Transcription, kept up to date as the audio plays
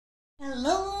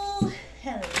Hello,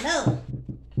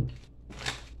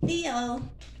 Leo.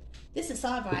 This is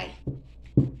Starbright.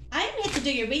 I am here to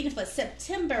do your reading for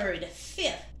September the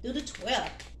 5th through the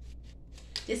 12th.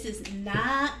 This is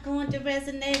not going to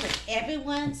resonate with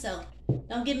everyone, so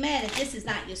don't get mad if this is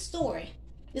not your story.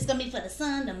 This is going to be for the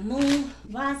Sun, the Moon,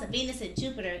 Rise of Venus, and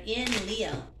Jupiter in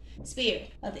Leo.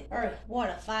 Spirit of the Earth,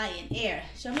 Water, Fire, and Air.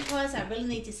 Show me cards I really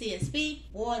need to see and speak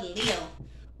for Leo.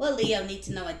 What Leo needs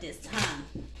to know at this time.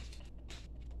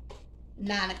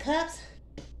 9 of Cups.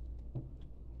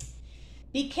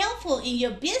 Be careful in your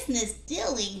business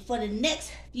dealing for the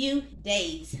next few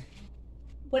days.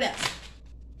 What else?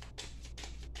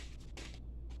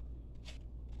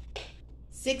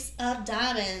 6 of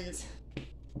Diamonds.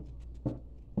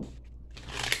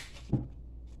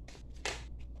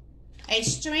 A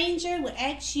stranger will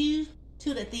ask you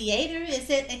to the theater. It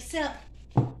said except.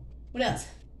 What else?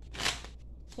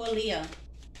 For Leo.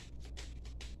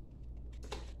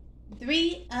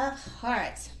 3 of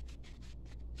Hearts.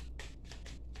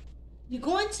 You're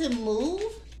going to move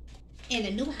in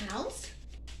a new house.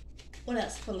 What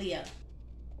else for Leo?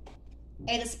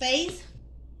 8 of Spades.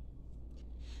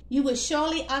 You will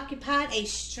surely occupy a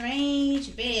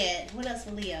strange bed. What else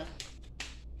for Leo?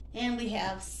 And we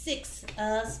have 6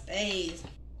 of Spades.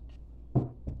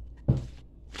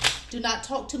 Do not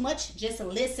talk too much. Just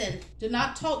listen. Do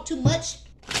not talk too much.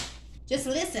 Just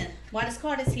listen. Why this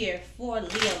card is here for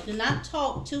Leo. Do not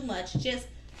talk too much. Just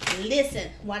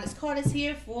listen. Why this card is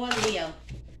here for Leo.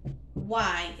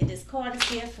 Why this card is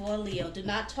here for Leo. Do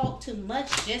not talk too much.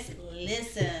 Just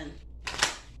listen.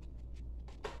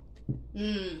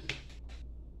 Do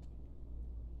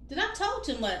not talk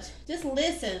too much. Just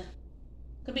listen.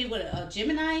 Could be with a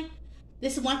Gemini.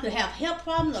 This one could have health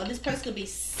problems, or this person could be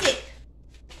sick,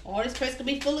 or this person could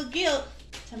be full of guilt.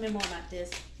 Tell me more about this.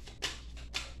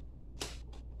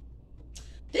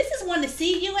 This is one to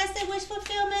see you as their wish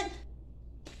fulfillment.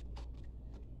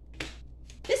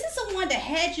 This is someone that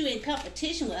had you in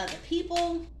competition with other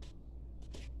people.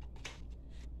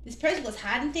 This person was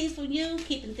hiding things from you,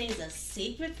 keeping things a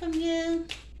secret from you.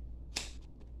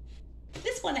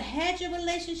 This one that had your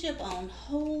relationship on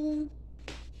hold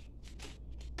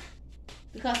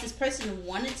because this person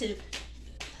wanted to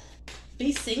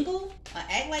be single or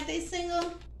act like they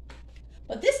single.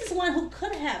 But this is one who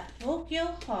could have broke your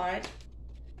heart,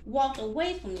 walked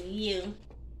away from you,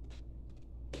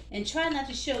 and try not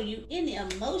to show you any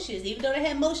emotions, even though they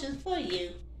had emotions for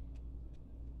you.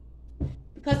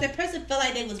 Because that person felt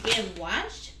like they was being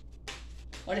watched,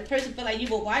 or the person felt like you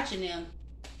were watching them.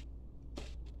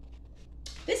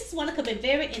 This is one that could be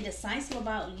very indecisive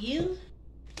about you.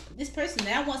 This person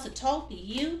now wants to talk to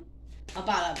you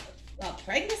about a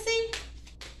pregnancy,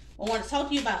 or want to talk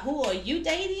to you about who are you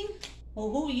dating,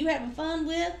 or who are you having fun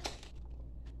with.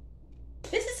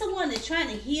 This is someone that's trying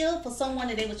to heal for someone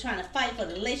that they were trying to fight for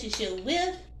the relationship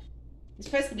with. This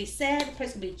person could be sad. The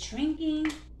person could be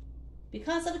drinking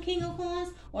because of the King of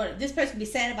Coins. Or this person could be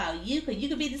sad about you because you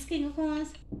could be this King of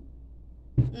Coins.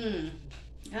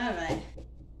 Alright.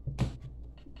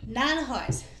 9 of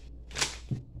Hearts.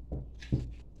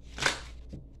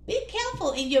 Be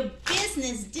careful in your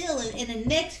business dealing in the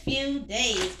next few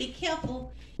days. Be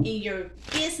careful in your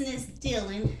business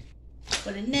dealing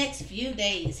for the next few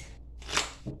days.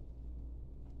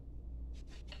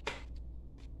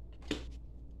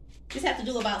 This have to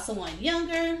do about someone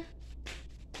younger,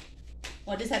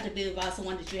 or this have to be about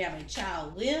someone that you're having a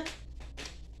child with.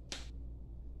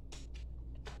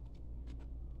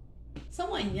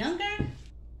 Someone younger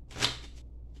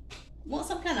want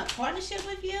some kind of partnership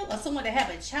with you, or someone that have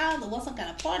a child that wants some kind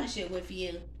of partnership with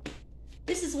you.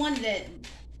 This is one that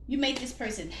you make this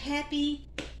person happy.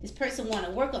 This person want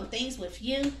to work on things with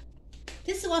you.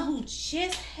 This is one who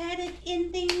just had an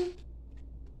ending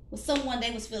with someone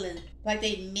they was feeling like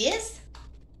they missed.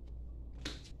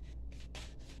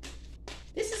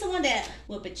 This is someone that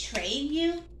will betray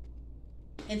you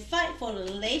and fight for a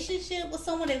relationship with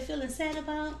someone they're feeling sad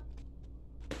about.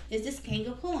 Is this King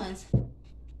of Coins?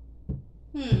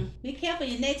 Be careful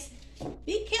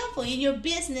be careful in your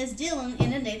business dealing in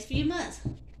the next few months.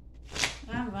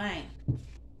 All right.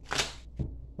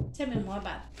 Tell me more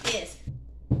about this.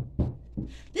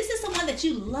 This is someone that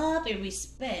you love and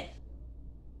respect.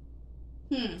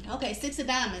 Okay, 6 of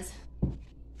Diamonds.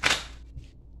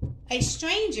 A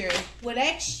stranger would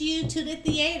ask you to the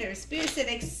theater. Spirit said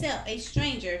accept a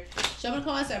stranger. Show me the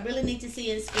cards I really need to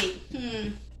see and speak.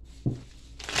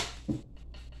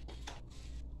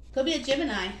 Could be a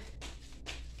Gemini.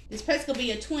 This person could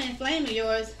be a twin flame of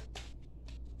yours.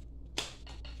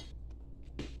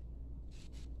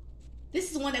 This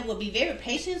is one that will be very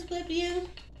patient with you.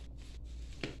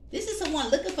 This is one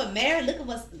looking for marriage,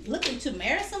 looking to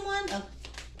marry someone.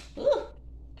 Ooh.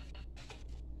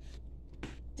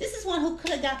 This is one who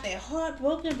could have got their heart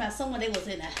broken by someone they was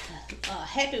in a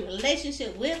happy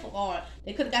relationship with, or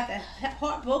they could have got their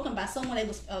heart broken by someone they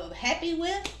was happy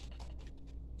with.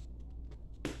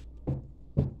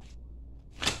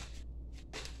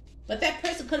 But that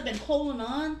person could have been holding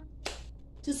on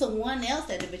to someone else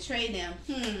that had betrayed them.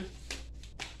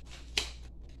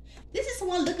 This is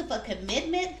someone looking for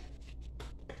commitment.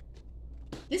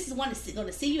 This is one that's going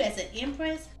to see you as an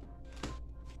empress.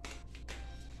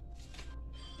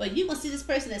 But you're going to see this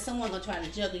person as someone going to try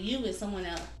to juggle you with someone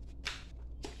else.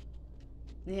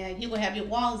 Yeah, you're going to have your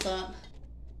walls up.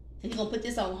 And you're going to put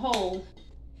this on hold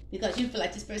because you feel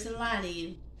like this person lied to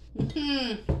you.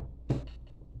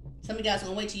 Some of you guys are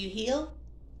going to wait till you heal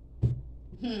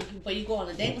before you go on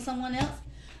a date with someone else.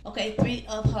 Okay, 3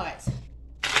 of Hearts.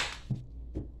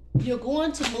 You're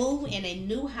going to move in a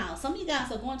new house. Some of you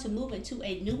guys are going to move into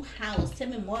a new house. Tell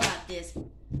me more about this.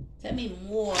 Tell me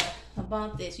more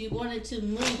about this. You're going to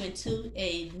move into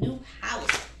a new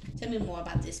house. Tell me more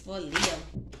about this for Leo.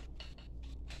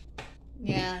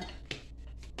 Yeah.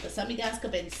 But some of you guys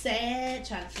could have been sad,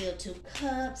 trying to fill 2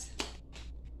 cups.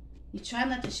 You try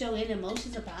not to show any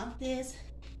emotions about this.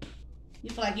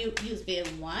 You feel like you was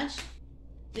being watched.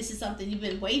 This is something you've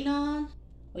been waiting on.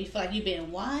 Or you feel like you've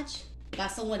been watched by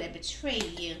someone that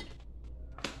betrayed you.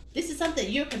 This is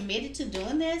something you're committed to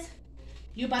doing this.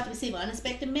 You're about to receive an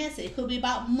unexpected message. It could be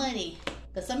about money.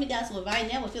 Because some of you guys will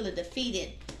right now will feel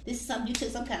defeated. This is something you took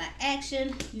some kind of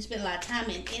action. You spent a lot of time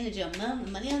and energy or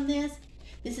money on this.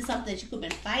 This is something that you could have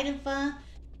been fighting for.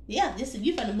 Yeah,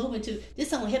 you're going to move into, this is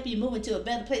something will help you move into a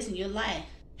better place in your life.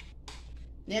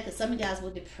 Yeah, because some of you guys were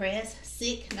depressed,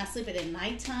 sick, not sleeping at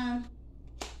nighttime.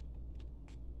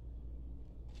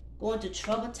 Going through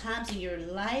troubled times in your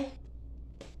life.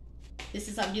 This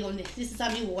is something you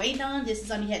were waiting on. This is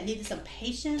something you had needed some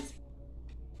patience.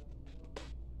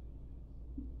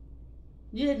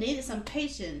 You had needed some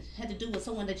patience. Had to do with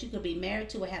someone that you could be married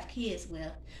to or have kids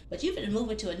with. But you've been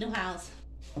moving to a new house.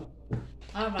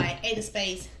 Alright, 8 of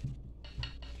Spades.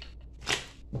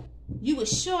 You will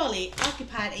surely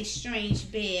occupy a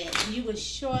strange bed. You will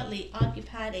surely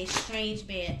occupy a strange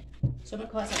bed. So many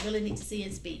cards I really need to see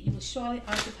and speak. You will surely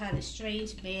occupy a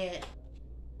strange bed.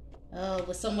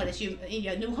 With someone that's in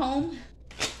your new home.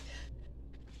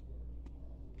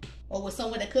 Or with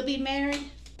someone that could be married.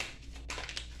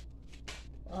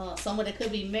 Someone that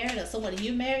could be married or someone that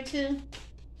you're married to.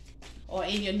 Or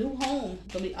in your new home.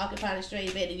 Gonna be occupied a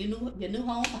strange bed in your new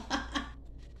home.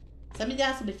 Some of you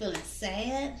guys will be feeling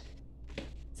sad.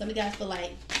 Some of you guys feel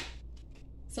like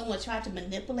someone tried to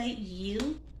manipulate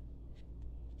you.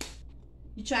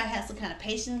 You try to have some kind of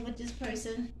patience with this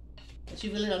person. But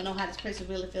you really don't know how this person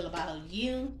really feel about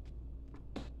you.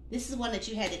 This is one that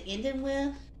you had to end it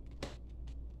with.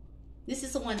 This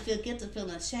is someone feel guilty,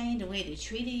 feeling ashamed the way they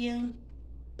treated you.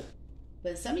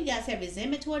 But some of you guys have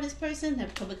resentment toward this person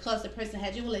because the person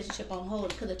had your relationship on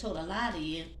hold. Could have told a lie to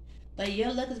you. But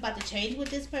your luck is about to change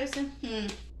with this person.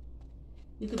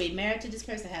 You could be married to this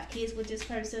person, have kids with this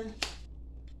person.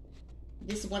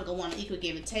 This is one going to want to equal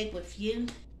give and take with you.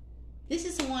 This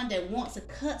is someone that wants to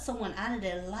cut someone out of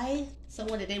their life.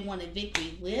 Someone that they want a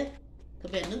victory with.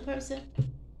 Could be a new person.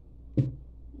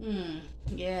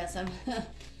 Yeah, some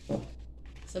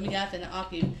of you guys in the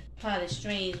occupy the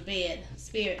strange bed.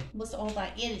 Spirit, what's the overall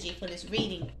energy for this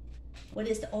reading? What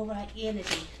is the overall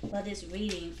energy for this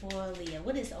reading for Leo?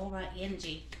 What is the overall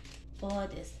energy for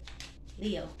this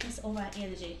Leo? What's the overall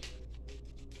energy?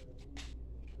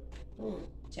 Ooh,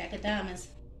 Jack of Diamonds.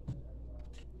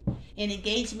 An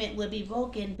engagement will be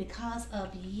broken because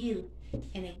of you.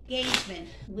 An engagement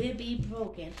will be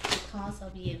broken because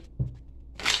of you.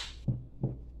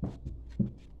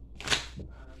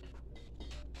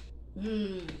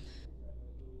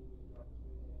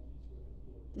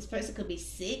 This person could be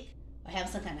sick or have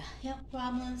some kind of health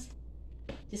problems.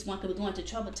 This one could be going through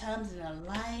troubled times in their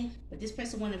life. But this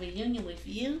person want a reunion with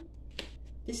you.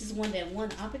 This is one that won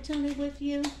opportunity with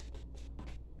you.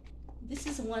 This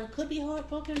is one that could be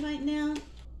heartbroken right now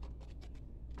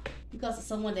because of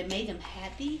someone that made them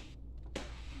happy.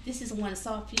 This is one that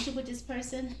saw a future with this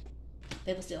person.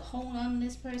 They were still holding on to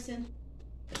this person.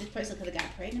 But this person could have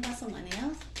got pregnant by someone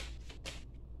else.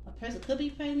 A person could be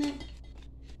pregnant.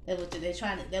 They was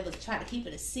trying to keep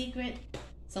it a secret.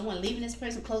 Someone leaving this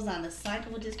person, closing down the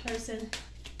cycle with this person.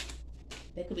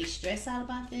 They could be stressed out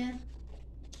about this.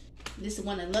 This is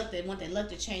one that they want their luck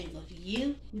to change with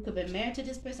you. You could be married to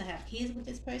this person, have kids with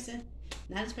this person.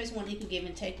 Now this person wants equal give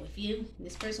and take with you.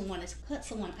 This person wants to cut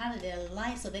someone out of their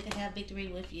life so they can have victory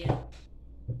with you.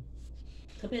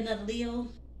 Could be another Leo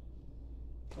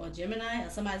or Gemini, or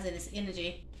somebody's in this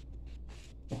energy.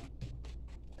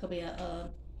 Could be a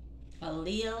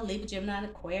Leo, Libra, Gemini,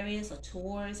 Aquarius, or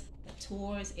Taurus,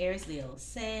 Aries, Leo,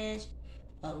 Sag,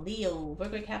 a Leo,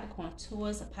 Virgo, Capricorn,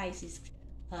 Taurus, a Pisces,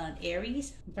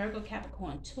 Aries, Virgo,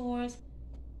 Capricorn, Taurus,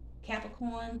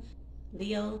 Capricorn,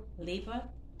 Leo, Libra,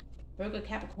 Virgo,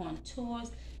 Capricorn,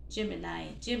 Taurus, Gemini,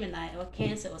 or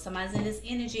Cancer, or somebody's in this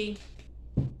energy.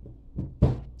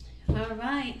 All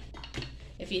right.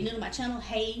 If you're new to my channel,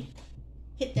 hey,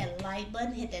 hit that like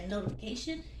button, hit that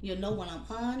notification. You'll know when I'm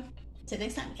on. Till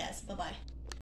next time, guys. Bye-bye.